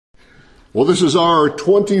Well, this is our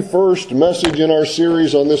 21st message in our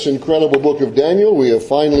series on this incredible book of Daniel. We have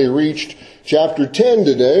finally reached chapter 10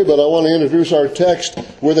 today, but I want to introduce our text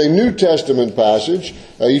with a New Testament passage,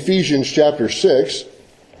 Ephesians chapter 6.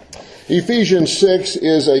 Ephesians 6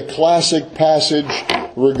 is a classic passage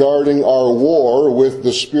regarding our war with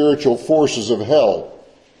the spiritual forces of hell.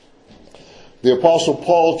 The Apostle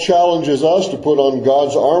Paul challenges us to put on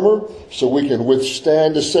God's armor so we can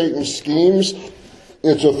withstand Satan's schemes.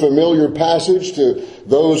 It's a familiar passage to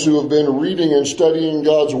those who have been reading and studying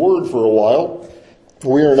God's Word for a while.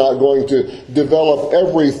 We are not going to develop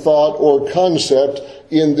every thought or concept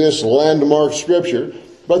in this landmark scripture,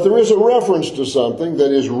 but there is a reference to something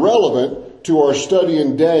that is relevant to our study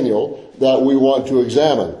in Daniel that we want to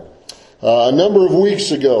examine. A number of weeks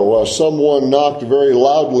ago, someone knocked very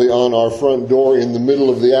loudly on our front door in the middle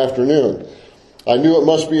of the afternoon. I knew it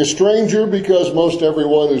must be a stranger because most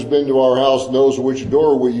everyone who's been to our house knows which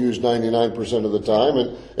door we use 99% of the time,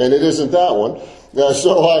 and it isn't that one.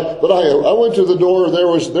 I went to the door. There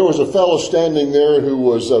was a fellow standing there who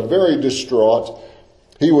was very distraught.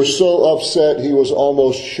 He was so upset he was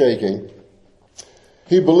almost shaking.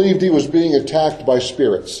 He believed he was being attacked by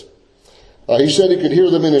spirits. He said he could hear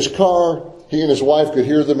them in his car. He and his wife could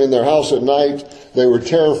hear them in their house at night. They were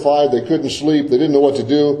terrified. They couldn't sleep. They didn't know what to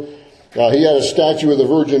do. He had a statue of the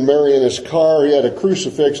Virgin Mary in his car. He had a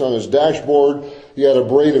crucifix on his dashboard. He had a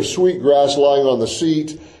braid of sweetgrass lying on the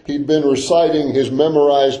seat. He'd been reciting his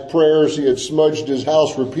memorized prayers. He had smudged his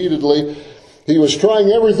house repeatedly. He was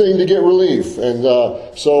trying everything to get relief, and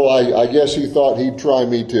so I guess he thought he'd try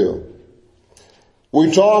me too.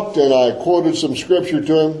 We talked, and I quoted some scripture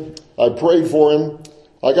to him. I prayed for him.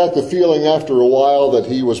 I got the feeling after a while that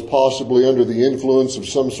he was possibly under the influence of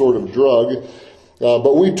some sort of drug.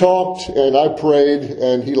 But we talked, and I prayed,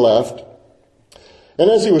 and he left.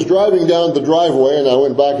 And as he was driving down the driveway, and I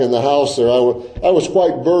went back in the house there, I was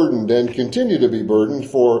quite burdened and continue to be burdened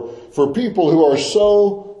for people who are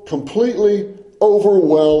so completely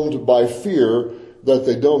overwhelmed by fear that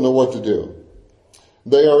they don't know what to do.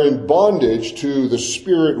 They are in bondage to the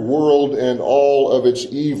spirit world and all of its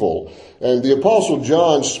evil. And the Apostle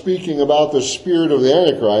John, speaking about the spirit of the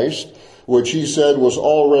Antichrist, which he said was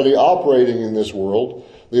already operating in this world,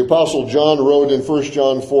 the Apostle John wrote in 1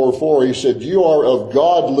 John 4:4, he said, "You are of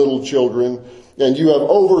God, little children, and you have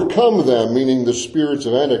overcome them," meaning the spirits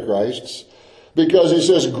of Antichrists, because he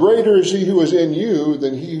says, "Greater is he who is in you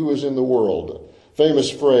than he who is in the world." Famous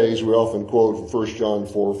phrase we often quote from 1 John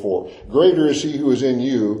 4:4. Greater is he who is in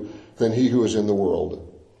you than he who is in the world.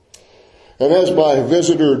 And as my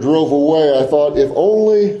visitor drove away, I thought, if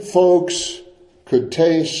only folks could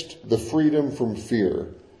taste the freedom from fear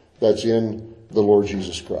that's in the Lord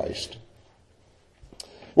Jesus Christ.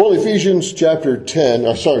 Well, Ephesians chapter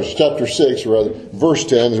 6, verse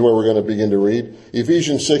 10 is where we're going to begin to read.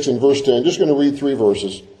 Ephesians 6 and verse 10. Just going to read 3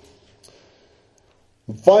 verses.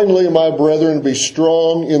 "Finally, my brethren, be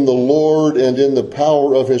strong in the Lord and in the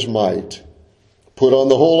power of his might. Put on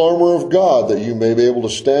the whole armor of God, that you may be able to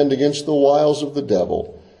stand against the wiles of the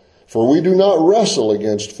devil. For we do not wrestle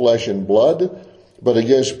against flesh and blood, but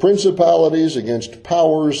against principalities, against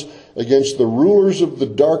powers, against the rulers of the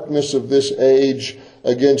darkness of this age,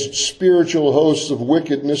 against spiritual hosts of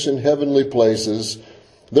wickedness in heavenly places.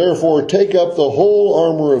 Therefore take up the whole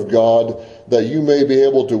armor of God, that you may be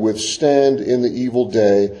able to withstand in the evil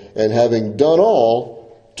day, and having done all,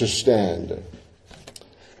 to stand."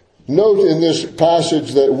 Note in this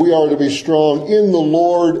passage that we are to be strong in the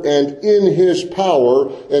Lord and in his power,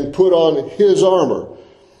 and put on his armor.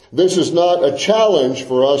 This is not a challenge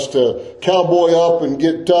for us to cowboy up and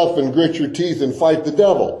get tough and grit your teeth and fight the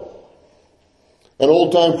devil. An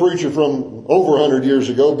old-time preacher from over 100 years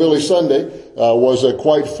ago, Billy Sunday, was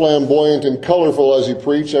quite flamboyant and colorful as he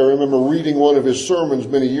preached. I remember reading one of his sermons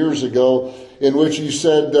many years ago in which he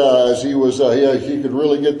said, as he could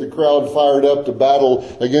really get the crowd fired up to battle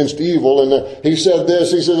against evil. And he said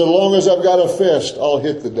this, he said, "As long as I've got a fist, I'll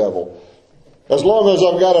hit the devil. As long as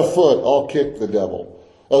I've got a foot, I'll kick the devil.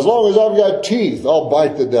 As long as I've got teeth, I'll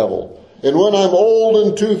bite the devil. And when I'm old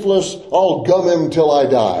and toothless, I'll gum him till I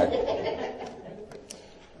die."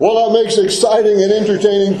 Well, that makes exciting and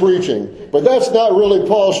entertaining preaching. But that's not really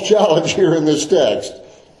Paul's challenge here in this text.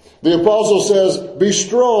 The apostle says, "Be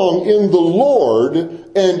strong in the Lord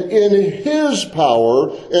and in his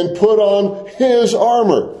power, and put on his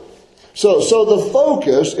armor." So the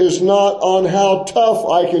focus is not on how tough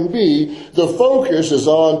I can be. The focus is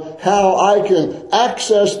on how I can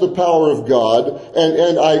access the power of God,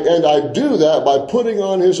 and I do that by putting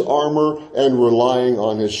on His armor and relying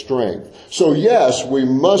on His strength. So yes, we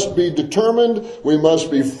must be determined. We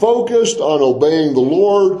must be focused on obeying the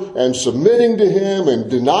Lord and submitting to Him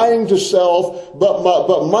and denying to self.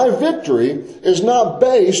 But my victory is not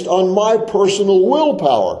based on my personal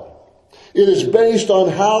willpower. It is based on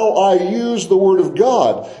how I use the Word of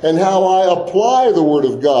God and how I apply the Word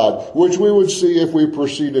of God, which we would see if we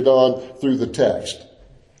proceeded on through the text.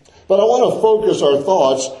 But I want to focus our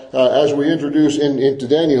thoughts as we introduce into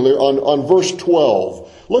Daniel here on verse 12.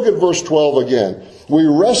 Look at verse 12 again. We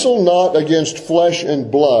wrestle not against flesh and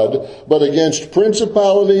blood, but against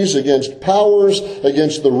principalities, against powers,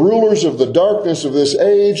 against the rulers of the darkness of this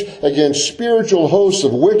age, against spiritual hosts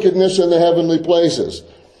of wickedness in the heavenly places.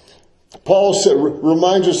 Paul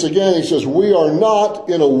reminds us again, he says, we are not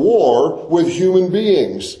in a war with human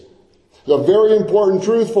beings. A very important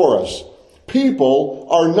truth for us. People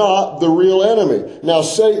are not the real enemy. Now,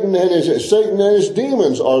 Satan and his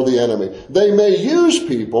demons are the enemy. They may use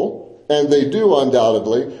people, and they do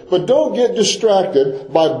undoubtedly, but don't get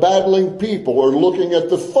distracted by battling people or looking at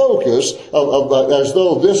the focus of as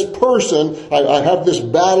though this person, I have this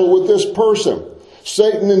battle with this person.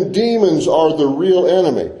 Satan and demons are the real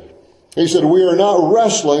enemy. He said, we are not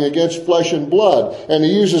wrestling against flesh and blood. And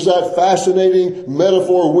he uses that fascinating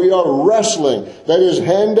metaphor. We are wrestling. That is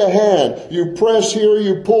hand to hand. You press here,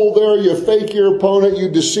 you pull there, you fake your opponent, you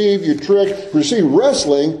deceive, you trick. You see,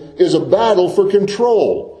 wrestling is a battle for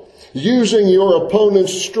control. Using your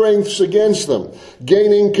opponent's strengths against them.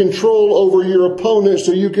 Gaining control over your opponent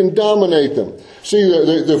so you can dominate them. See,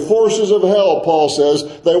 the forces of hell, Paul says,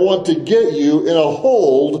 they want to get you in a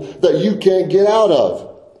hold that you can't get out of.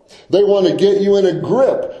 They want to get you in a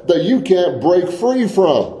grip that you can't break free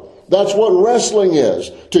from. That's what wrestling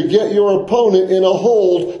is. To get your opponent in a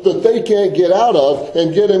hold that they can't get out of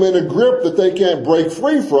and get them in a grip that they can't break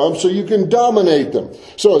free from so you can dominate them.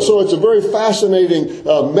 So it's a very fascinating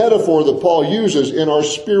metaphor that Paul uses in our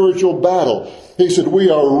spiritual battle. He said, we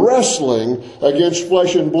are wrestling against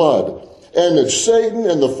flesh and blood. And that Satan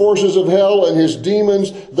and the forces of hell and his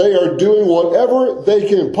demons, they are doing whatever they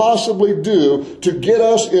can possibly do to get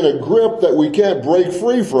us in a grip that we can't break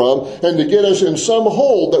free from and to get us in some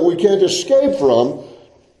hold that we can't escape from.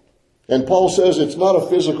 And Paul says it's not a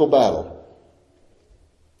physical battle.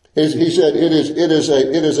 He said it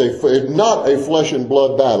is not a flesh and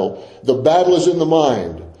blood battle. The battle is in the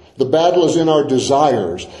mind. The battle is in our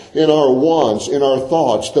desires, in our wants, in our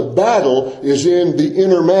thoughts. The battle is in the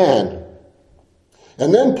inner man.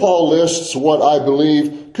 And then Paul lists what I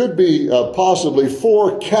believe could be possibly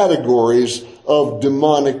 4 categories of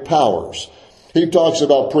demonic powers. He talks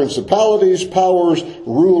about principalities, powers,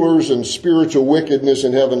 rulers, and spiritual wickedness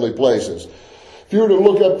in heavenly places. If you were to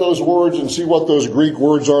look up those words and see what those Greek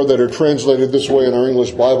words are that are translated this way in our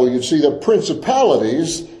English Bible, you'd see that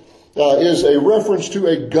principalities is a reference to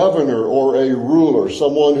a governor or a ruler,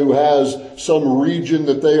 someone who has some region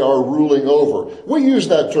that they are ruling over. We use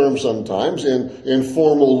that term sometimes in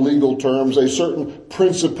formal legal terms, a certain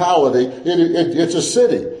principality. It's a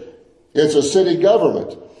city. It's a city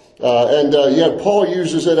government. Yet Paul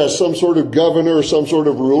uses it as some sort of governor or some sort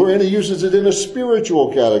of ruler, and he uses it in a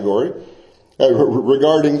spiritual category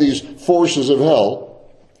regarding these forces of hell.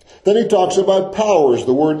 Then he talks about powers.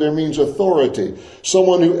 The word there means authority.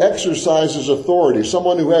 Someone who exercises authority.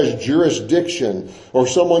 Someone who has jurisdiction. Or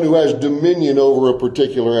someone who has dominion over a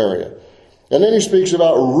particular area. And then he speaks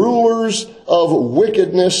about rulers of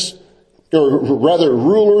wickedness, or rather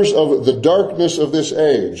rulers of the darkness of this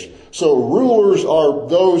age. So rulers are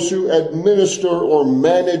those who administer or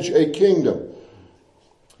manage a kingdom.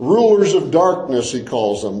 Rulers of darkness, he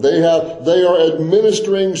calls them. They are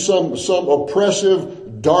administering some oppressive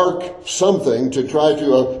dark something to try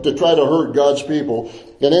to hurt God's people.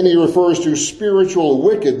 And then he refers to spiritual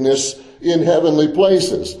wickedness in heavenly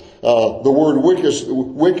places. The word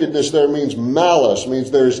wickedness there means malice,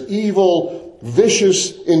 means there's evil,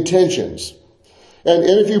 vicious intentions. And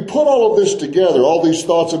if you put all of this together, all these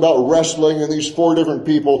thoughts about wrestling and these 4 different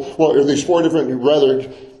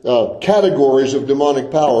categories of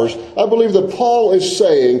demonic powers, I believe that Paul is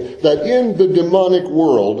saying that in the demonic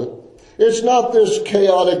world, it's not this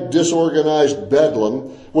chaotic, disorganized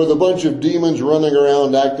bedlam with a bunch of demons running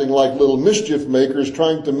around acting like little mischief makers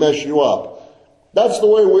trying to mess you up. That's the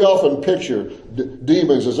way we often picture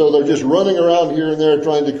demons, as though they're just running around here and there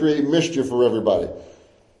trying to create mischief for everybody.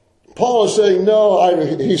 Paul is saying no.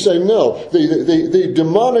 He's saying no. The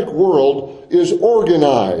demonic world is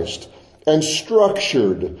organized. and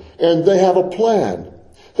structured, and they have a plan.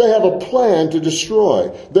 They have a plan to destroy.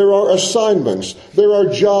 There are assignments. There are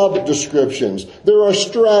job descriptions. There are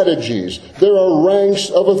strategies. There are ranks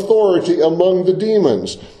of authority among the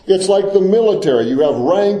demons. It's like the military. You have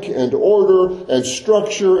rank and order and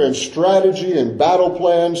structure and strategy and battle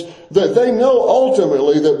plans that they know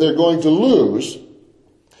ultimately that they're going to lose,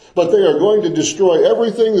 but they are going to destroy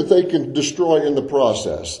everything that they can destroy in the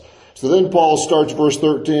process. So then Paul starts verse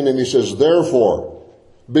 13 and he says, therefore,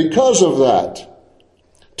 because of that,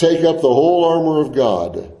 take up the whole armor of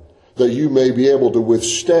God, that you may be able to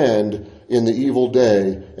withstand in the evil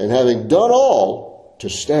day, and having done all, to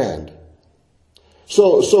stand.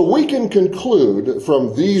 So we can conclude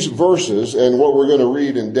from these verses and what we're going to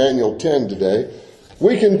read in Daniel 10 today,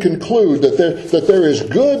 we can conclude that there is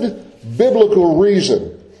good biblical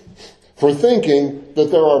reason for thinking that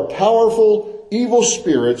there are powerful evil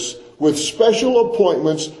spirits with special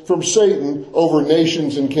appointments from Satan over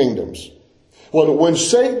nations and kingdoms. When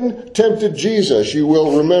Satan tempted Jesus, you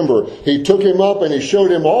will remember, he took him up and he showed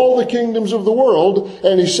him all the kingdoms of the world,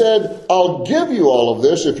 and he said, I'll give you all of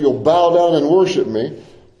this if you'll bow down and worship me.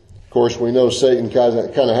 Of course, we know Satan kind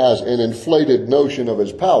of has an inflated notion of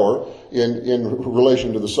his power in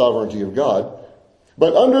relation to the sovereignty of God.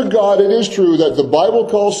 But under God, it is true that the Bible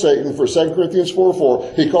calls Satan, for 2 Corinthians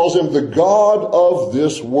 4:4, he calls him the God of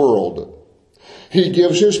this world. He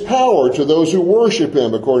gives his power to those who worship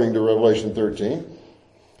him, according to Revelation 13.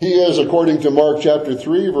 He is, according to Mark chapter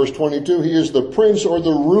 3, verse 22, he is the prince or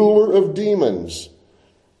the ruler of demons.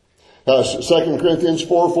 2 Corinthians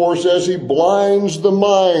 4:4 says he blinds the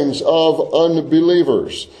minds of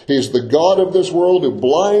unbelievers. He's the God of this world who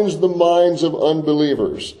blinds the minds of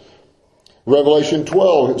unbelievers. Revelation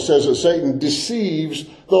 12, it says that Satan deceives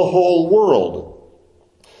the whole world.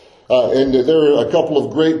 And there are a couple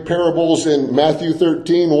of great parables in Matthew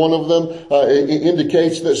 13. One of them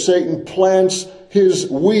indicates that Satan plants his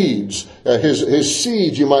weeds, his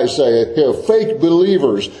seeds, you might say, fake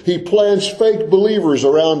believers. He plants fake believers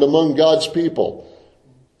around among God's people.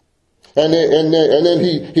 And then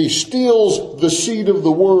he steals the seed of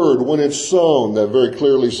the word when it's sown. That very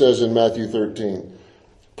clearly says in Matthew 13.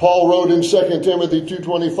 Paul wrote in 2 Timothy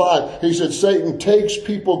 2:25, he said, Satan takes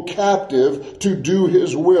people captive to do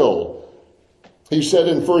his will. He said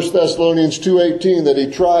in 1 Thessalonians 2:18 that he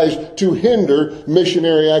tries to hinder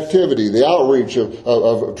missionary activity, the outreach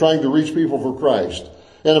of trying to reach people for Christ.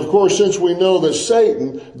 And of course, since we know that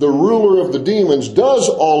Satan, the ruler of the demons, does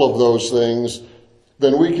all of those things,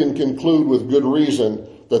 then we can conclude with good reason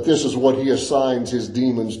that this is what he assigns his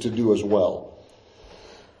demons to do as well.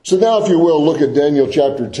 So now, if you will, look at Daniel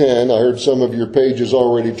chapter 10. I heard some of your pages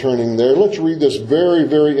already turning there. Let's read this very,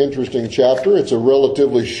 very interesting chapter. It's a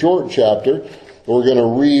relatively short chapter. We're going to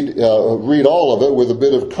read all of it with a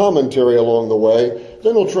bit of commentary along the way.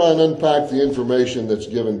 Then we'll try and unpack the information that's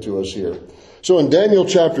given to us here. So in Daniel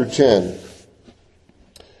chapter 10,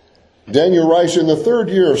 Daniel writes, in the 3rd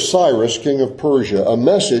year of Cyrus, king of Persia, a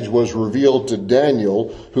message was revealed to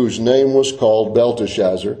Daniel, whose name was called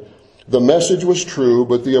Belteshazzar. The message was true,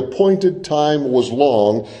 but the appointed time was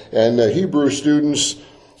long, and Hebrew students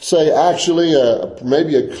say actually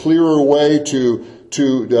maybe a clearer way to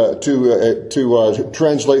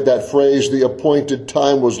translate that phrase, the appointed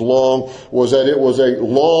time was long, was that it was a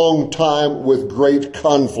long time with great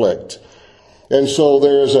conflict. And so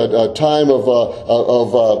there's a time of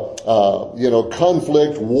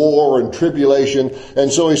conflict, war, and tribulation. And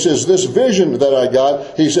so he says, this vision that I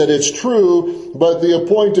got, he said, it's true, but the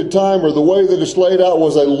appointed time, or the way that it's laid out,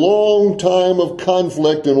 was a long time of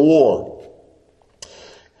conflict and war.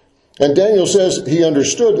 And Daniel says he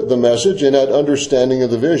understood the message and had understanding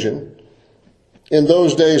of the vision. In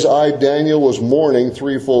those days, I, Daniel, was mourning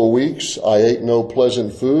 3 full weeks. I ate no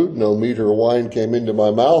pleasant food, no meat or wine came into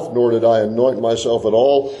my mouth, nor did I anoint myself at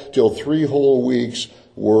all, till 3 whole weeks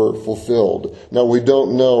were fulfilled. Now, we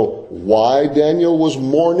don't know why Daniel was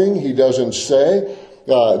mourning. He doesn't say.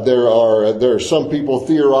 There are some people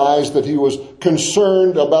theorize that he was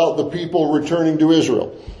concerned about the people returning to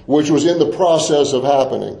Israel, which was in the process of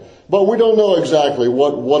happening. But we don't know exactly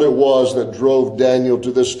what it was that drove Daniel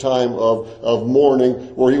to this time of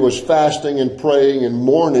mourning, where he was fasting and praying and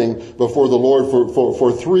mourning before the Lord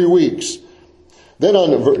for 3 weeks. Then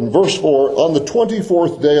in verse 4, on the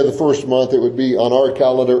 24th day of the 1st month, it would be on our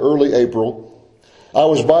calendar early April, I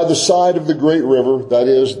was by the side of the great river, that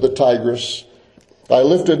is, the Tigris. I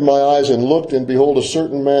lifted my eyes and looked, and behold, a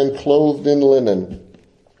certain man clothed in linen,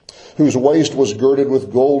 whose waist was girded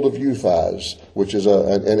with gold of Uphaz, which is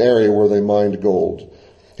an area where they mined gold.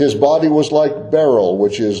 His body was like beryl,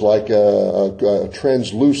 which is like a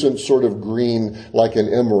translucent sort of green, like an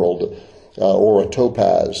emerald. or a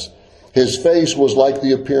topaz. His face was like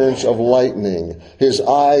the appearance of lightning, his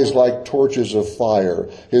eyes like torches of fire,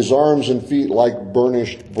 his arms and feet like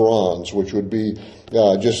burnished bronze, which would be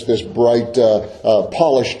just this bright,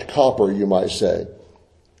 polished copper, you might say.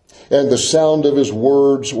 And the sound of his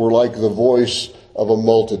words were like the voice of a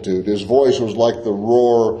multitude. His voice was like the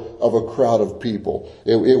roar of a crowd of people.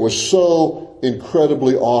 It was so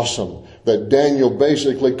incredibly awesome that Daniel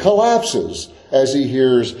basically collapses as he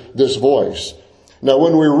hears this voice. Now,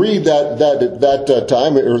 when we read that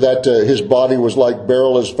time, or that his body was like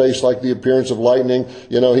beryl, his face like the appearance of lightning,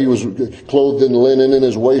 he was clothed in linen and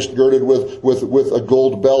his waist girded with a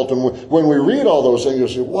gold belt. And when we read all those things, you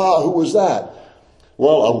say, wow, who was that?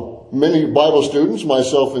 Well, many Bible students,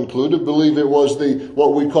 myself included, believe it was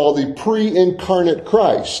what we call the pre-incarnate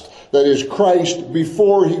Christ. That is, Christ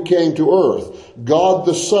before he came to earth. God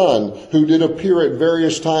the Son, who did appear at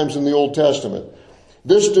various times in the Old Testament.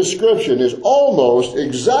 This description is almost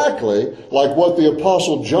exactly like what the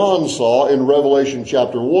Apostle John saw in Revelation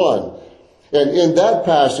chapter 1. And in that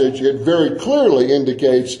passage, it very clearly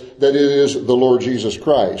indicates that it is the Lord Jesus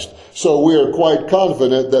Christ. So we are quite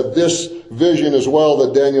confident that this vision as well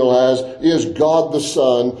that Daniel has is God the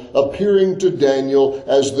Son appearing to Daniel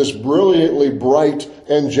as this brilliantly bright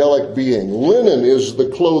angelic being. Linen is the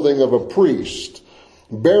clothing of a priest.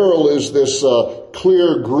 Beryl is this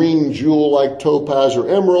clear green jewel like topaz or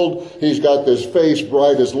emerald. He's got this face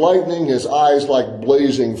bright as lightning, his eyes like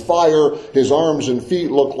blazing fire, his arms and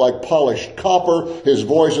feet look like polished copper, his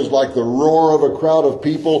voice is like the roar of a crowd of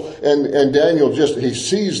people, and Daniel he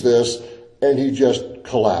sees this and he just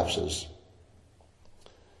collapses.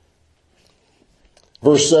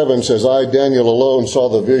 Verse 7 says, I, Daniel, alone saw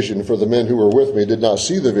the vision, for the men who were with me did not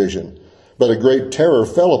see the vision. But a great terror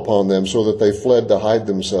fell upon them, so that they fled to hide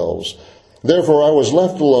themselves. Therefore I was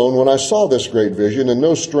left alone when I saw this great vision, and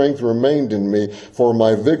no strength remained in me, for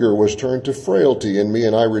my vigor was turned to frailty in me,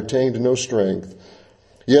 and I retained no strength.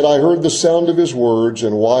 Yet I heard the sound of his words,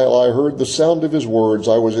 and while I heard the sound of his words,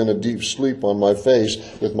 I was in a deep sleep on my face,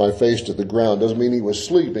 with my face to the ground. Doesn't mean he was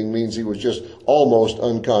sleeping, means he was just almost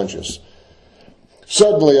unconscious.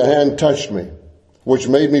 Suddenly a hand touched me, which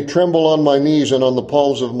made me tremble on my knees and on the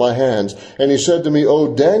palms of my hands. And he said to me,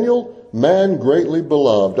 O Daniel, man greatly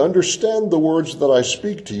beloved, understand the words that I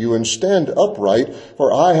speak to you, and stand upright,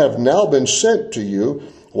 for I have now been sent to you.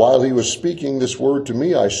 While he was speaking this word to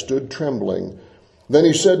me, I stood trembling. Then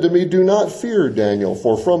he said to me, do not fear, Daniel,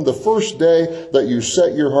 for from the first day that you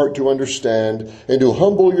set your heart to understand and to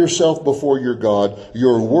humble yourself before your God,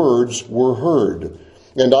 your words were heard.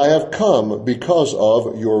 And I have come because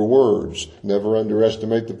of your words. Never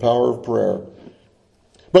underestimate the power of prayer.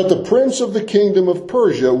 But the prince of the kingdom of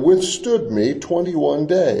Persia withstood me 21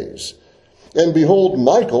 days. And behold,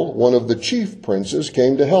 Michael, one of the chief princes,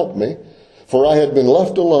 came to help me, for I had been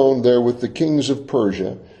left alone there with the kings of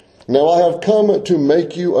Persia. Now I have come to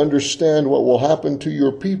make you understand what will happen to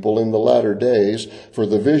your people in the latter days, for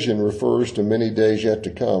the vision refers to many days yet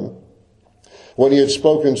to come. When he had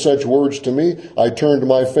spoken such words to me, I turned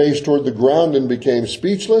my face toward the ground and became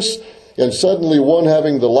speechless. And suddenly one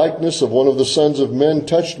having the likeness of one of the sons of men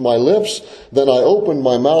touched my lips. Then I opened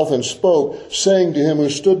my mouth and spoke, saying to him who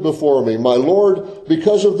stood before me, My Lord,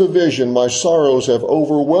 because of the vision, my sorrows have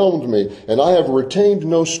overwhelmed me, and I have retained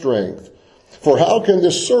no strength. For how can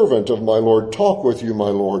this servant of my Lord talk with you, my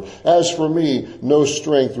Lord? As for me, no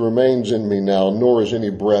strength remains in me now, nor is any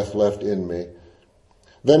breath left in me.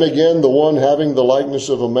 Then again, the one having the likeness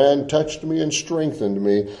of a man touched me and strengthened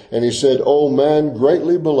me. And he said, O man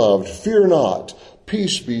greatly beloved, fear not.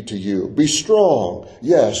 Peace be to you. Be strong.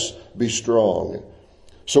 Yes, be strong.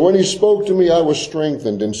 So when he spoke to me, I was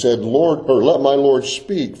strengthened and said, let my Lord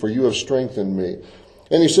speak, for you have strengthened me.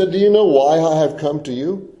 And he said, do you know why I have come to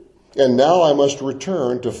you? And now I must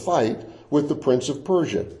return to fight with the prince of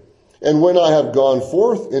Persia. And when I have gone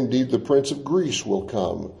forth, indeed the prince of Greece will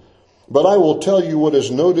come. But I will tell you what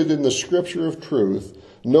is noted in the scripture of truth.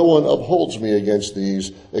 No one upholds me against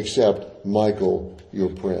these except Michael, your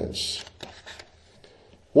prince.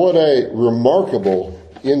 What a remarkable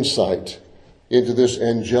insight into this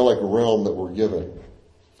angelic realm that we're given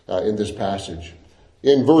in this passage.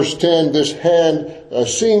 In verse 10, this hand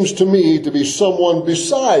seems to me to be someone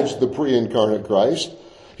besides the pre-incarnate Christ.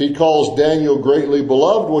 He calls Daniel greatly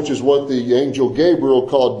beloved, which is what the angel Gabriel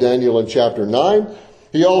called Daniel in chapter 9.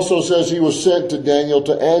 He also says he was sent to Daniel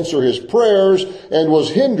to answer his prayers and was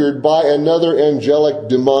hindered by another angelic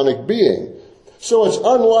demonic being. So it's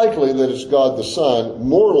unlikely that it's God the Son,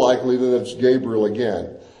 more likely that it's Gabriel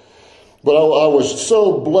again. But I was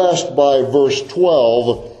so blessed by verse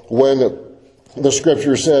 12 when the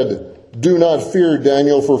scripture said, "Do not fear,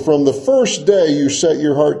 Daniel, for from the first day you set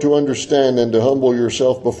your heart to understand and to humble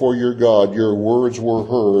yourself before your God, your words were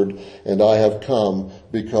heard, and I have come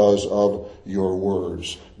because of your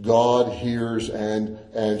words." God hears and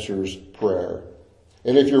answers prayer.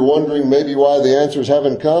 And if you're wondering maybe why the answers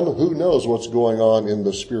haven't come, who knows what's going on in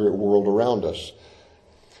the spirit world around us.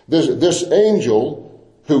 This angel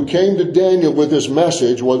who came to Daniel with this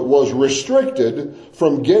message was restricted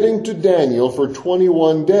from getting to Daniel for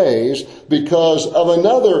 21 days because of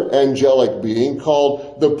another angelic being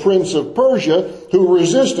called the Prince of Persia, who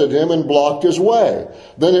resisted him and blocked his way.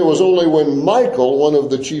 Then it was only when Michael, one of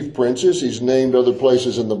the chief princes, he's named other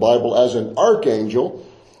places in the Bible as an archangel,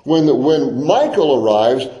 when Michael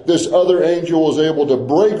arrives, this other angel was able to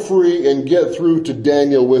break free and get through to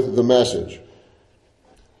Daniel with the message.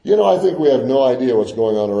 You know, I think we have no idea what's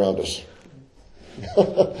going on around us.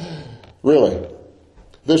 Really.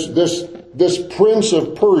 This Prince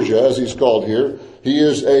of Persia, as he's called here, he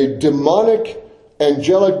is a demonic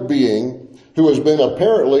angelic being who has been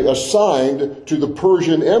apparently assigned to the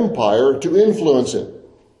Persian Empire to influence it.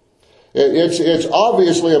 It's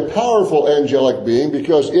obviously a powerful angelic being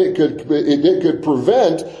because it could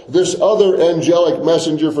prevent this other angelic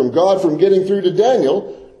messenger from God from getting through to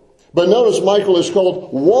Daniel. But notice Michael is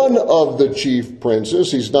called one of the chief princes.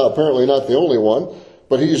 He's apparently not the only one,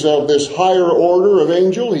 but he's of this higher order of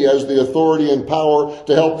angel. He has the authority and power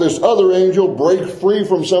to help this other angel break free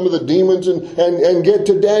from some of the demons and get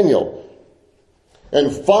to Daniel. And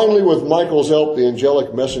finally, with Michael's help, the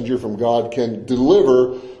angelic messenger from God can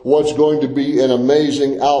deliver what's going to be an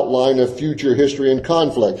amazing outline of future history and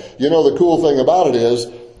conflict. You know, the cool thing about it is,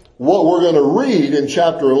 what we're going to read in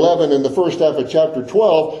chapter 11 and the first half of chapter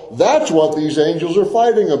 12, that's what these angels are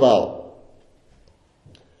fighting about.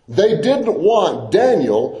 They didn't want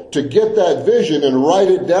Daniel to get that vision and write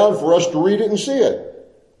it down for us to read it and see it.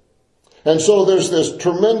 And so there's this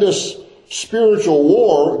tremendous spiritual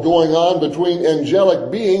war going on between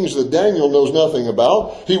angelic beings that Daniel knows nothing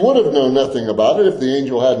about. He would have known nothing about it if the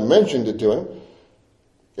angel hadn't mentioned it to him.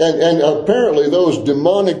 And apparently those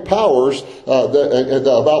demonic powers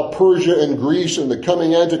about Persia and Greece and the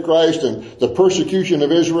coming Antichrist and the persecution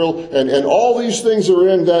of Israel and all these things that are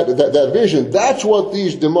in that vision, that's what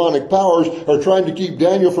these demonic powers are trying to keep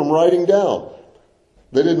Daniel from writing down.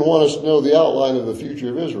 They didn't want us to know the outline of the future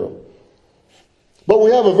of Israel. But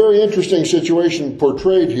we have a very interesting situation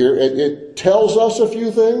portrayed here. It tells us a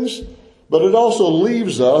few things, but it also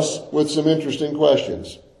leaves us with some interesting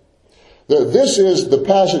questions. This is the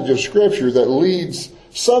passage of Scripture that leads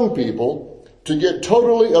some people to get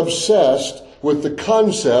totally obsessed with the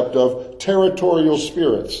concept of territorial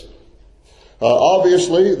spirits.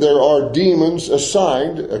 Obviously, there are demons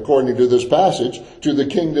assigned, according to this passage, to the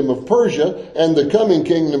kingdom of Persia and the coming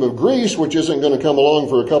kingdom of Greece, which isn't going to come along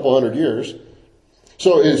for a couple hundred years.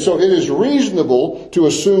 So it is reasonable to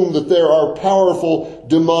assume that there are powerful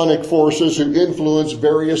demonic forces who influence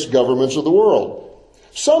various governments of the world.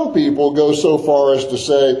 Some people go so far as to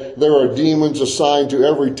say there are demons assigned to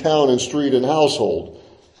every town and street and household.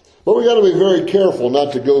 But we got to be very careful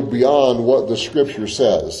not to go beyond what the Scripture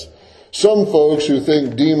says. Some folks who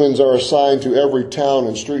think demons are assigned to every town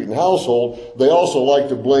and street and household, they also like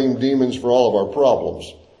to blame demons for all of our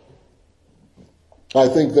problems. I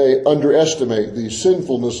think they underestimate the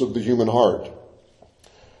sinfulness of the human heart.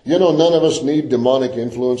 You know, none of us need demonic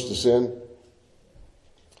influence to sin.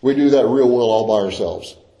 We do that real well all by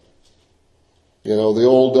ourselves. You know, the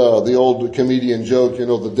old comedian joke, you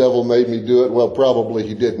know, the devil made me do it. Well, probably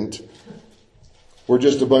he didn't. We're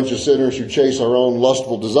just a bunch of sinners who chase our own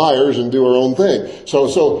lustful desires and do our own thing.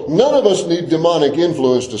 So none of us need demonic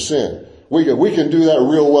influence to sin. We can do that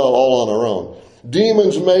real well all on our own.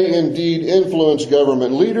 Demons may indeed influence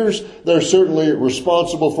government leaders. They're certainly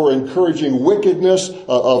responsible for encouraging wickedness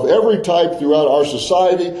of every type throughout our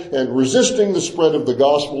society and resisting the spread of the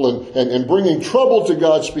gospel and bringing trouble to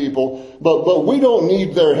God's people. But we don't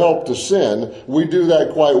need their help to sin. We do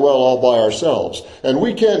that quite well all by ourselves. And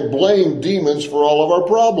we can't blame demons for all of our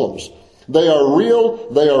problems. They are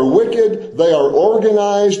real, they are wicked, they are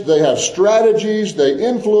organized, they have strategies, they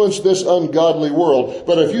influence this ungodly world.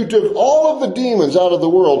 But if you took all of the demons out of the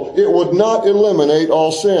world, it would not eliminate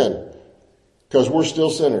all sin. Because we're still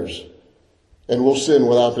sinners. And we'll sin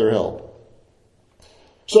without their help.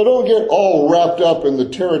 So don't get all wrapped up in the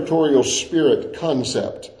territorial spirit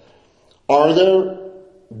concept. Are there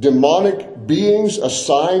demonic beings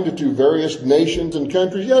assigned to various nations and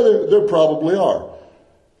countries? Yeah, there probably are.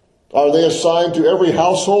 Are they assigned to every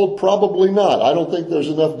household? Probably not. I don't think there's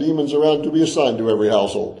enough demons around to be assigned to every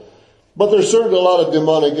household. But there's certainly a lot of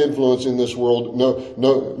demonic influence in this world,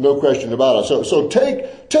 no question about it. So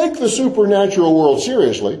take the supernatural world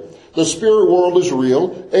seriously. The spirit world is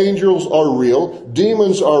real. Angels are real.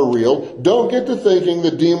 Demons are real. Don't get to thinking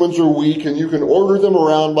that demons are weak and you can order them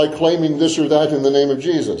around by claiming this or that in the name of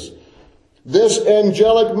Jesus. This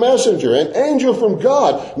angelic messenger, an angel from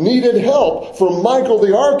God, needed help from Michael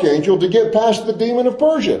the archangel to get past the demon of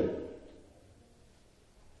Persia.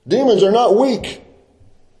 Demons are not weak.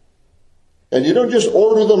 And you don't just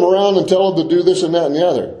order them around and tell them to do this and that and the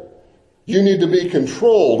other. You need to be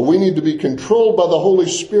controlled. We need to be controlled by the Holy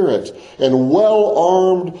Spirit and well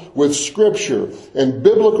armed with Scripture and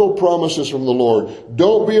biblical promises from the Lord.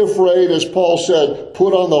 Don't be afraid, as Paul said,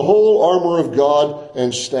 put on the whole armor of God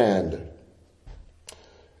and stand.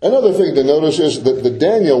 Another thing to notice is that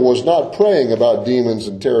Daniel was not praying about demons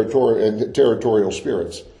and territorial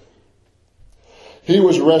spirits. He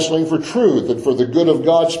was wrestling for truth and for the good of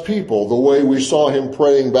God's people, the way we saw him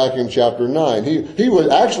praying back in chapter 9. He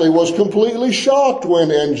was completely shocked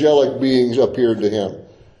when angelic beings appeared to him.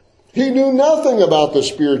 He knew nothing about the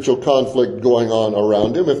spiritual conflict going on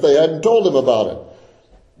around him if they hadn't told him about it.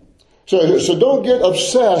 So don't get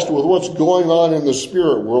obsessed with what's going on in the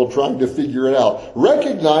spirit world trying to figure it out.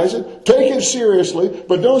 Recognize it, take it seriously,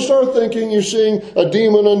 but don't start thinking you're seeing a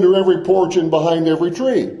demon under every porch and behind every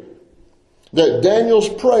tree. That Daniel's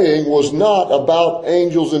praying was not about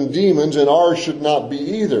angels and demons, and ours should not be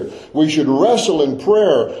either. We should wrestle in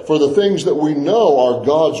prayer for the things that we know are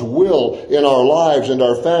God's will in our lives and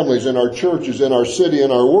our families and our churches and our city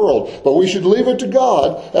and our world. But we should leave it to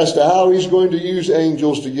God as to how He's going to use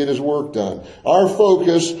angels to get His work done. Our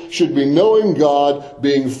focus should be knowing God,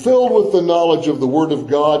 being filled with the knowledge of the Word of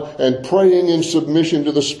God, and praying in submission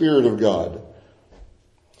to the Spirit of God.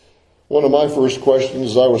 One of my first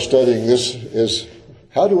questions as I was studying this is,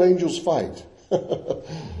 how do angels fight?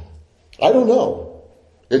 I don't know.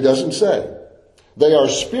 It doesn't say. They are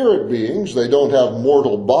spirit beings. They don't have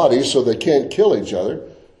mortal bodies, so they can't kill each other.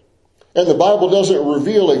 And the Bible doesn't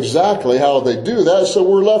reveal exactly how they do that, so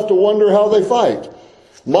we're left to wonder how they fight.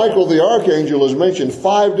 Michael the archangel is mentioned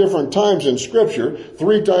 5 different times in Scripture,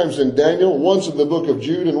 3 times in Daniel, once in the book of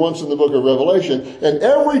Jude, and once in the book of Revelation. And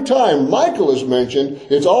every time Michael is mentioned,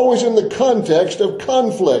 it's always in the context of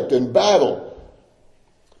conflict and battle.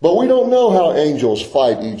 But we don't know how angels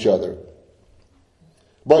fight each other.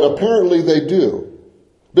 But apparently they do.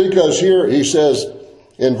 Because here he says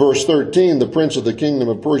in verse 13, the prince of the kingdom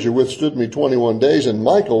of Persia withstood me 21 days, and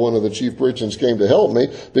Michael, one of the chief princes, came to help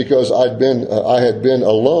me because I had been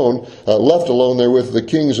alone, left alone there with the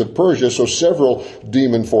kings of Persia, so several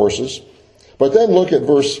demon forces. But then look at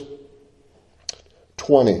verse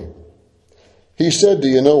 20. He said, do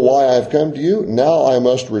you know why I have come to you? Now I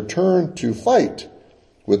must return to fight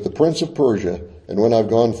with the prince of Persia, and when I've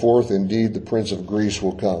gone forth, indeed the prince of Greece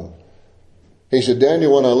will come. He said,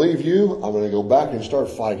 Daniel, when I leave you, I'm going to go back and start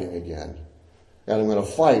fighting again. And I'm going to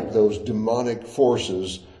fight those demonic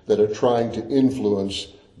forces that are trying to influence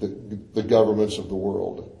the governments of the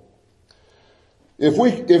world. If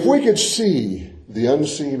we could see the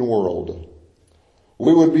unseen world,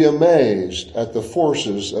 we would be amazed at the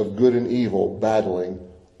forces of good and evil battling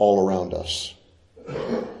all around us.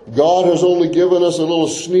 God has only given us a little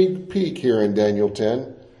sneak peek here in Daniel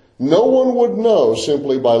 10. No one would know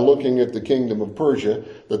simply by looking at the kingdom of Persia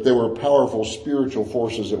that there were powerful spiritual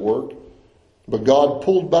forces at work. But God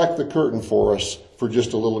pulled back the curtain for us for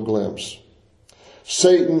just a little glimpse.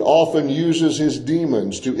 Satan often uses his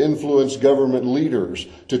demons to influence government leaders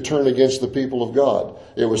to turn against the people of God.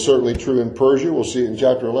 It was certainly true in Persia. We'll see it in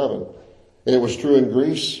chapter 11. And it was true in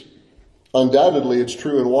Greece. Undoubtedly, it's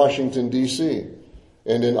true in Washington, D.C.,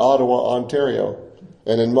 and in Ottawa, Ontario,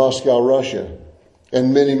 and in Moscow, Russia,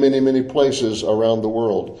 and many, many, many places around the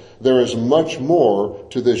world. There is much more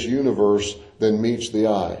to this universe than meets the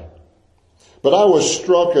eye. But I was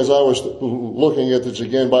struck as I was looking at this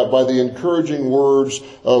again by the encouraging words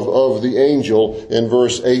of the angel in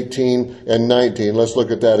verse 18 and 19. Let's look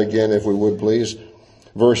at that again, if we would, please.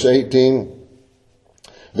 Verse 18.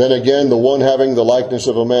 Then again, the one having the likeness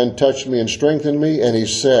of a man touched me and strengthened me, and he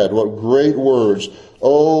said, what great words,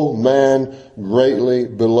 O man greatly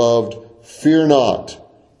beloved, fear not.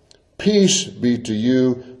 Peace be to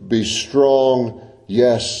you. Be strong.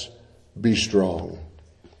 Yes, be strong.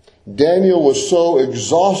 Daniel was so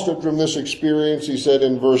exhausted from this experience, he said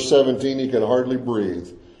in verse 17, he could hardly breathe.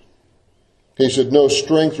 He said, no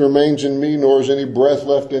strength remains in me, nor is any breath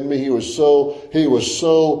left in me. He was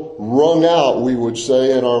so wrung out, we would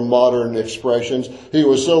say in our modern expressions. He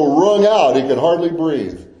was so wrung out, he could hardly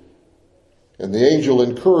breathe. And the angel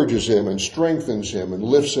encourages him and strengthens him and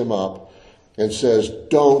lifts him up and says,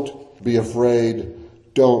 don't be afraid.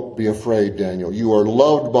 Don't be afraid, Daniel. You are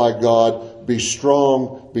loved by God. Be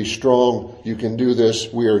strong. Be strong. You can do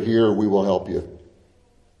this. We are here. We will help you.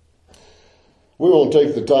 We won't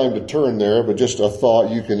take the time to turn there, but just a thought.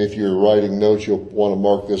 You can, if you're writing notes, you'll want to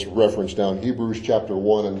mark this reference down. Hebrews chapter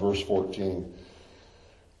 1 and verse 14.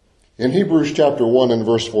 In Hebrews chapter 1 and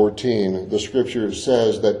verse 14, the scripture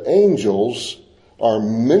says that angels are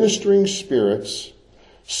ministering spirits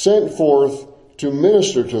sent forth to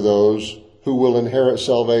minister to those who will inherit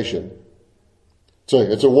salvation. So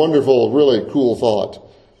it's a wonderful, really cool thought.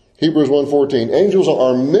 Hebrews 1:14, angels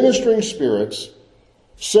are ministering spirits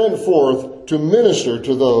sent forth to minister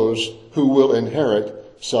to those who will inherit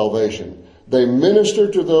salvation. They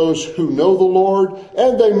minister to those who know the Lord,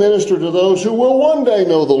 and they minister to those who will one day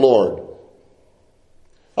know the Lord.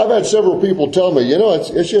 I've had several people tell me,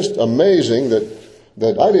 it's just amazing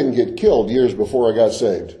that I didn't get killed years before I got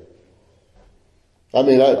saved. I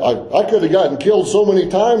mean, I could have gotten killed so many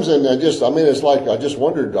times, and it's like I just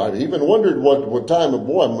wondered. I even wondered what time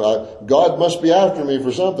of God must be after me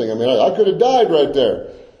for something. I mean, I could have died right there.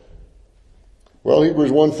 Well,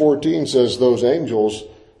 Hebrews 1:14 says those angels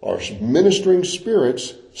are ministering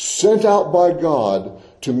spirits sent out by God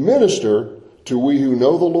to minister to we who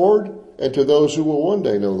know the Lord and to those who will one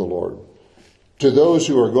day know the Lord, to those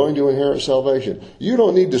who are going to inherit salvation. You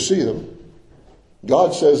don't need to see them.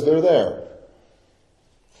 God says they're there.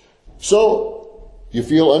 So, you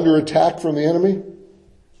feel under attack from the enemy?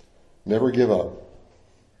 Never give up.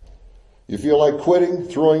 You feel like quitting,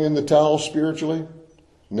 throwing in the towel spiritually?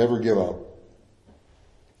 Never give up.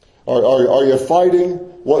 Are you fighting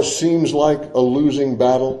what seems like a losing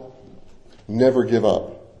battle? Never give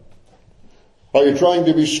up. Are you trying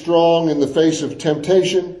to be strong in the face of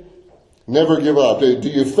temptation? Never give up. Do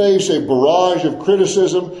you face a barrage of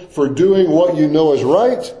criticism for doing what you know is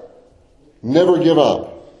right? Never give up.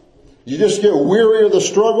 You just get weary of the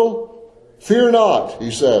struggle? Fear not, he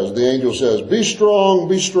says. The angel says, be strong,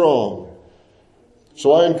 be strong.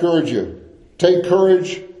 So I encourage you, take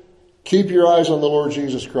courage, keep your eyes on the Lord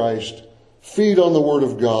Jesus Christ, feed on the Word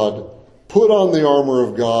of God, put on the armor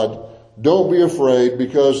of God. Don't be afraid,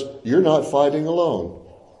 because you're not fighting alone.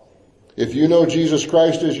 If you know Jesus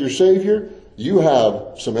Christ as your Savior, you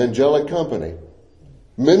have some angelic company,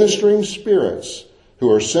 ministering spirits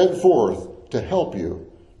who are sent forth to help you.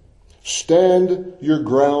 Stand your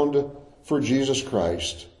ground for Jesus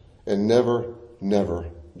Christ and never, never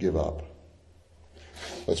give up.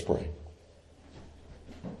 Let's pray.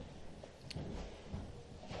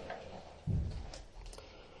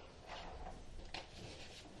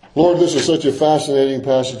 Lord, this is such a fascinating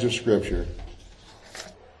passage of Scripture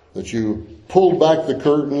that you pulled back the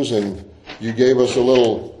curtains and you gave us a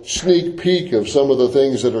little sneak peek of some of the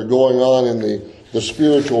things that are going on in the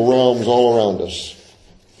spiritual realms all around us.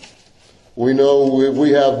 We know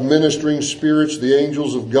we have ministering spirits, the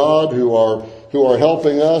angels of God, who are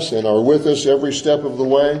helping us and are with us every step of the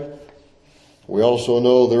way. We also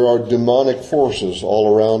know there are demonic forces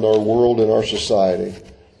all around our world and our society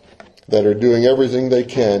that are doing everything they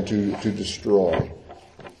can to destroy.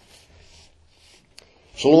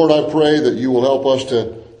 So Lord, I pray that you will help us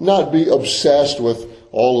to not be obsessed with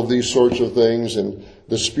all of these sorts of things in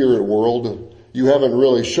the spirit world. You haven't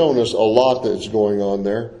really shown us a lot that's going on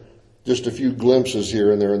there. Just a few glimpses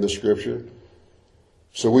here and there in the Scripture.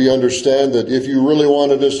 So we understand that if you really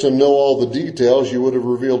wanted us to know all the details, you would have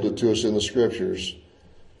revealed it to us in the Scriptures.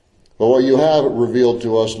 But what you have revealed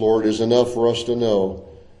to us, Lord, is enough for us to know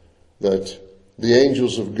that the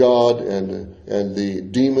angels of God and the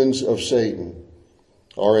demons of Satan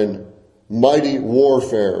are in mighty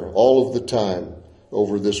warfare all of the time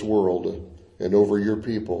over this world and over your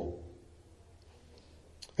people.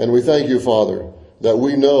 And we thank you, Father, that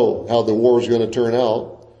we know how the war is going to turn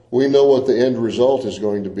out. We know what the end result is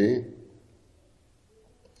going to be.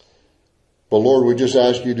 But Lord, we just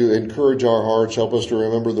ask you to encourage our hearts. Help us to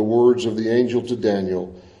remember the words of the angel to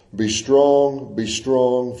Daniel. Be strong,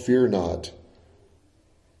 fear not.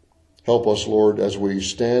 Help us, Lord, as we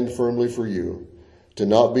stand firmly for you, to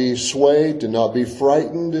not be swayed, to not be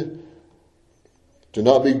frightened, to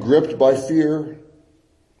not be gripped by fear,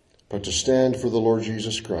 but to stand for the Lord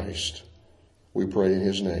Jesus Christ. We pray in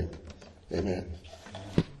his name. Amen.